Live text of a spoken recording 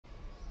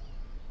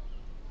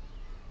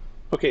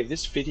Okay,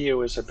 this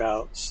video is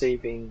about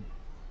saving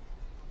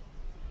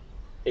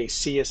a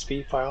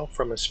CSV file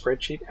from a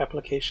spreadsheet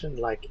application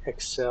like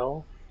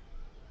Excel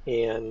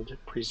and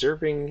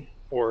preserving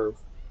or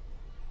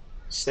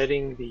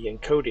setting the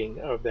encoding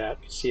of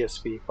that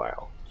CSV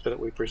file so that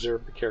we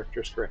preserve the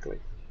characters correctly.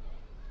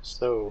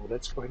 So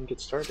let's go ahead and get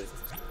started.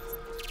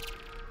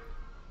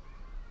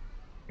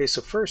 Okay,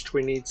 so first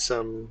we need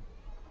some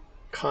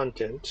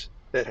content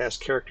that has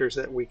characters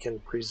that we can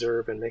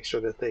preserve and make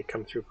sure that they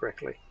come through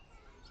correctly.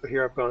 So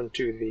here I've gone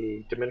to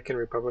the Dominican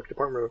Republic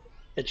Department of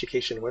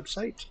Education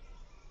website,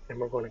 and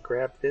we're going to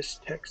grab this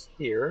text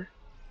here,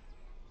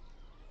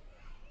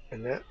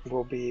 and that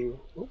will be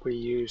what we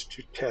use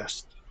to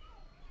test.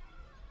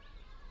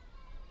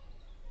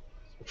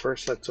 So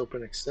first, let's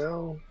open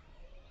Excel.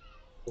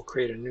 We'll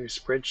create a new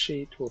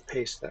spreadsheet. We'll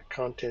paste that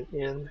content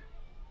in,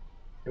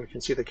 and we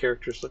can see the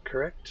characters look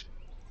correct,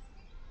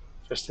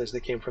 just as they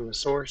came from the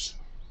source.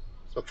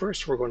 So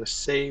first, we're going to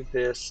save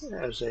this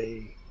as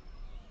a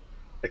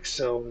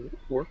Excel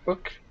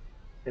workbook,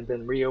 and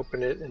then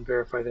reopen it and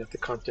verify that the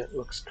content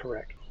looks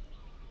correct.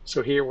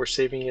 So here we're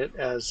saving it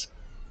as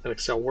an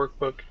Excel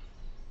workbook,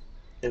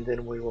 and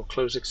then we will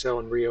close Excel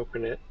and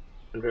reopen it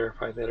and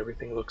verify that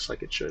everything looks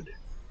like it should.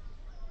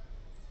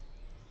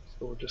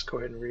 So we'll just go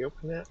ahead and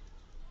reopen that.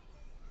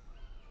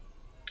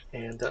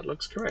 And that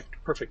looks correct.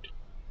 Perfect.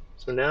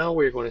 So now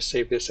we're going to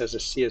save this as a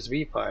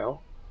CSV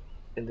file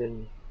and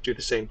then do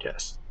the same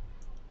test.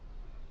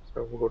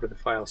 So we'll go to the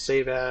file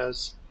Save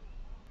As.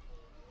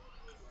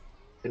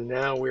 And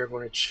now we are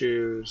going to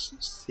choose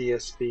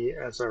CSV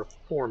as our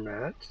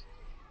format.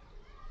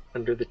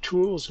 Under the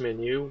Tools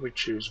menu, we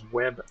choose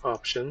Web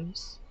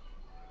Options,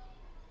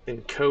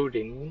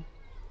 Encoding,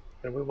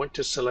 and we want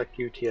to select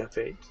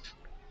UTF-8.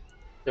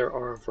 There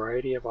are a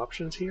variety of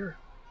options here,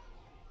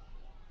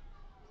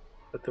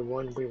 but the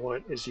one we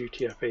want is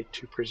UTF-8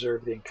 to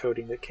preserve the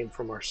encoding that came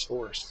from our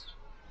source.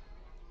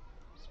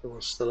 So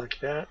we'll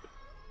select that,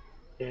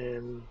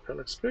 and that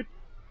looks good,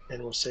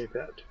 and we'll save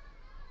that.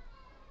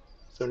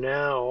 So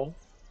now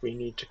we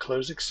need to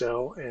close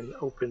Excel and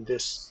open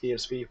this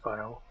CSV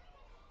file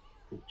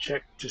and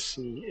check to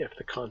see if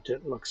the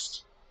content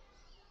looks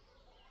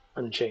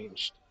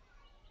unchanged.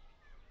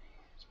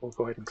 So we'll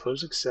go ahead and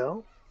close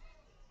Excel,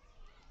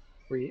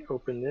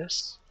 reopen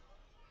this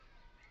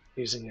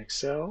using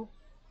Excel,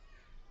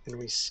 and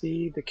we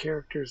see the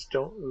characters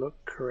don't look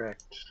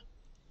correct.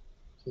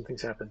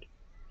 Something's happened.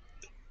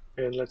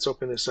 And let's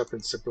open this up in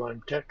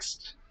Sublime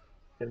Text,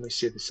 and we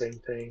see the same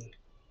thing.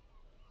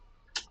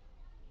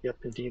 Yep,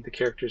 indeed, the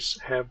characters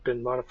have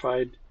been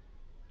modified.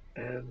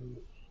 And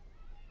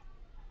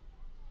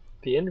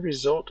the end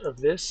result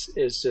of this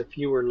is if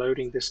you were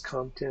loading this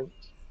content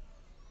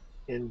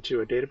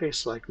into a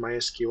database like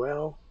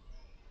MySQL,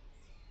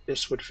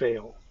 this would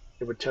fail.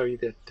 It would tell you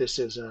that this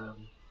is an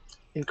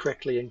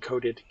incorrectly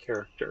encoded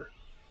character.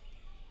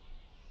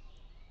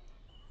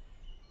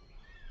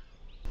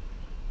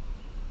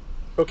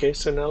 Okay,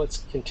 so now let's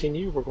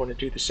continue. We're going to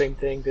do the same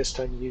thing, this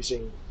time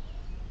using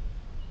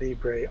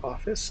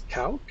LibreOffice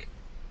Calc.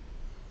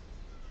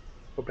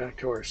 Go back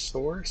to our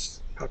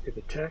source, copy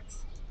the text,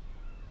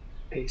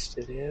 paste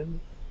it in,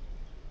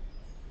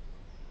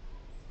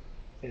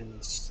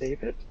 and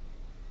save it.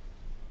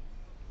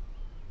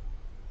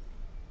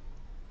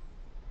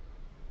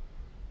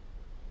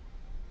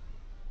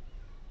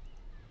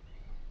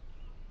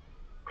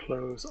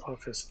 Close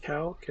Office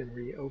Calc and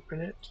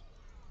reopen it.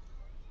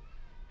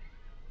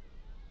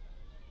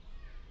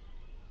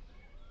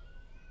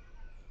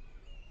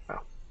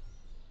 Wow,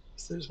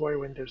 this is why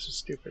Windows is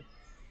stupid.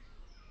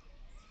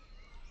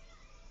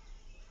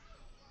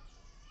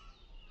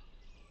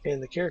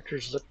 And the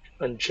characters look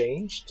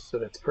unchanged, so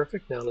that's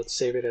perfect. Now let's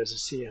save it as a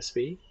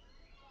CSV.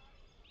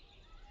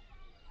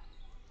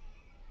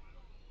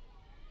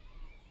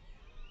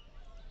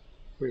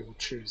 We will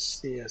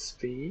choose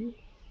CSV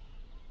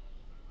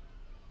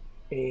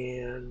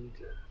and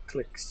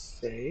click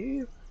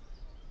Save.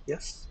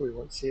 Yes, we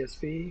want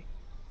CSV.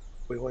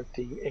 We want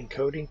the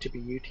encoding to be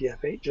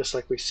UTF-8, just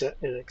like we set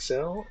in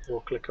Excel.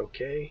 We'll click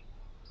OK,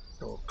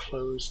 and we'll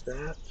close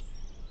that.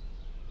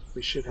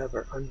 We should have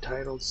our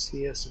untitled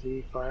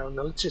CSV file.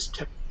 Now let's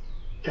just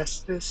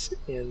test this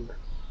in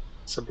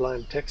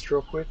Sublime Text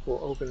real quick.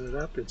 We'll open it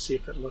up and see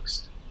if it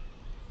looks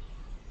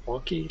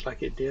wonky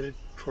like it did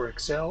for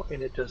Excel,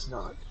 and it does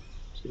not.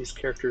 So these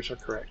characters are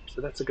correct,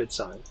 so that's a good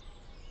sign.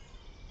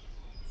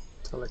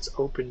 So let's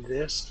open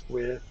this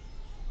with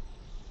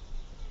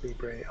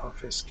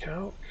LibreOffice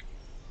Calc.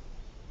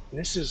 And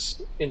this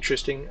is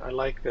interesting. I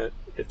like that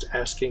it's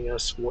asking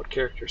us what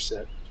character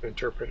set to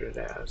interpret it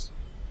as,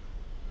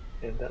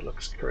 and that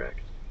looks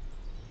correct.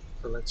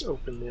 So let's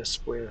open this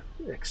with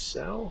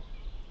Excel.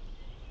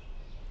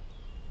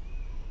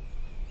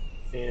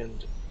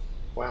 And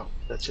wow,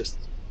 that's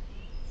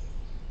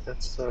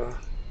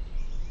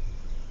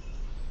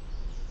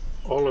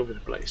all over the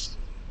place.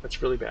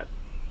 That's really bad.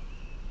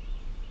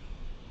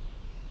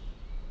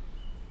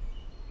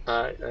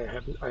 I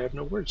have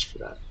no words for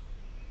that.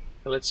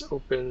 Now let's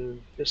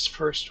open this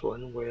first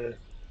one with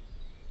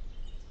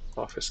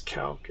Office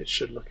Calc, it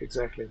should look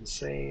exactly the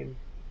same.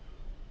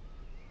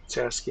 It's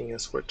asking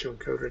us what to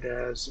encode it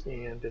as,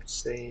 and it's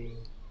saying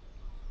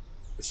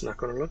it's not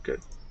going to look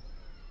good,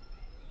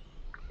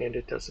 and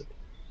it doesn't.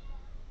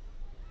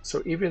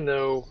 So even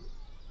though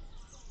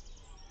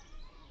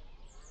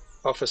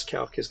Office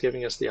Calc is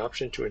giving us the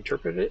option to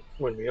interpret it,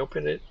 when we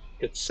open it,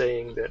 it's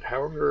saying that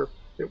however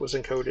it was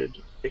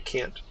encoded, it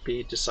can't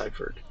be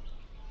deciphered.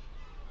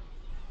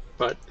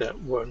 But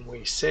that when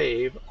we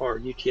save our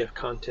UTF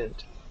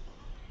content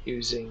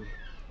using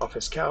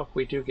Office Calc,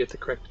 we do get the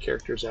correct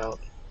characters out,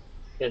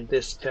 and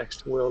this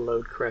text will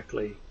load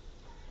correctly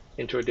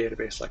into a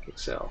database like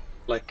Excel,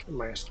 like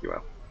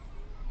MySQL.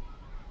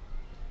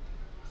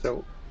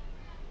 So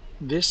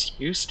this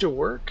used to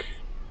work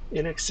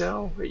in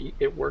Excel.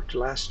 It worked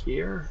last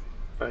year,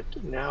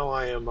 but now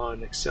I am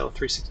on Excel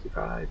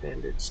 365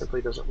 and it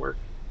simply doesn't work.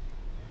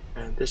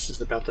 And this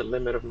is about the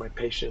limit of my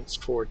patience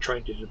for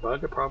trying to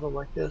debug a problem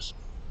like this.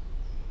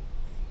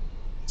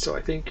 So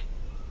I think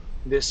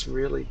this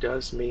really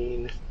does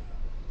mean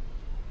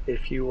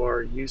if you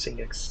are using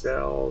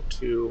Excel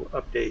to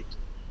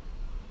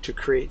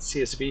create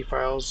CSV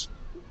files,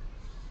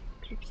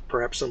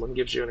 perhaps someone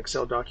gives you an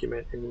Excel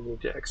document and you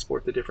need to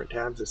export the different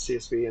tabs as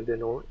CSV and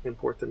then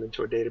import them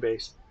into a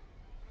database.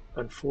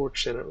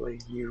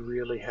 Unfortunately, you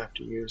really have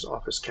to use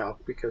Office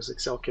Calc because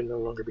Excel can no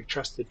longer be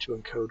trusted to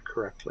encode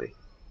correctly.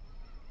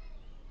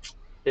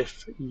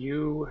 If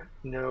you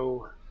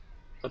know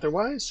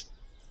otherwise,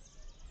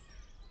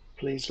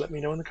 please let me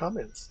know in the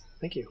comments.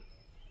 Thank you.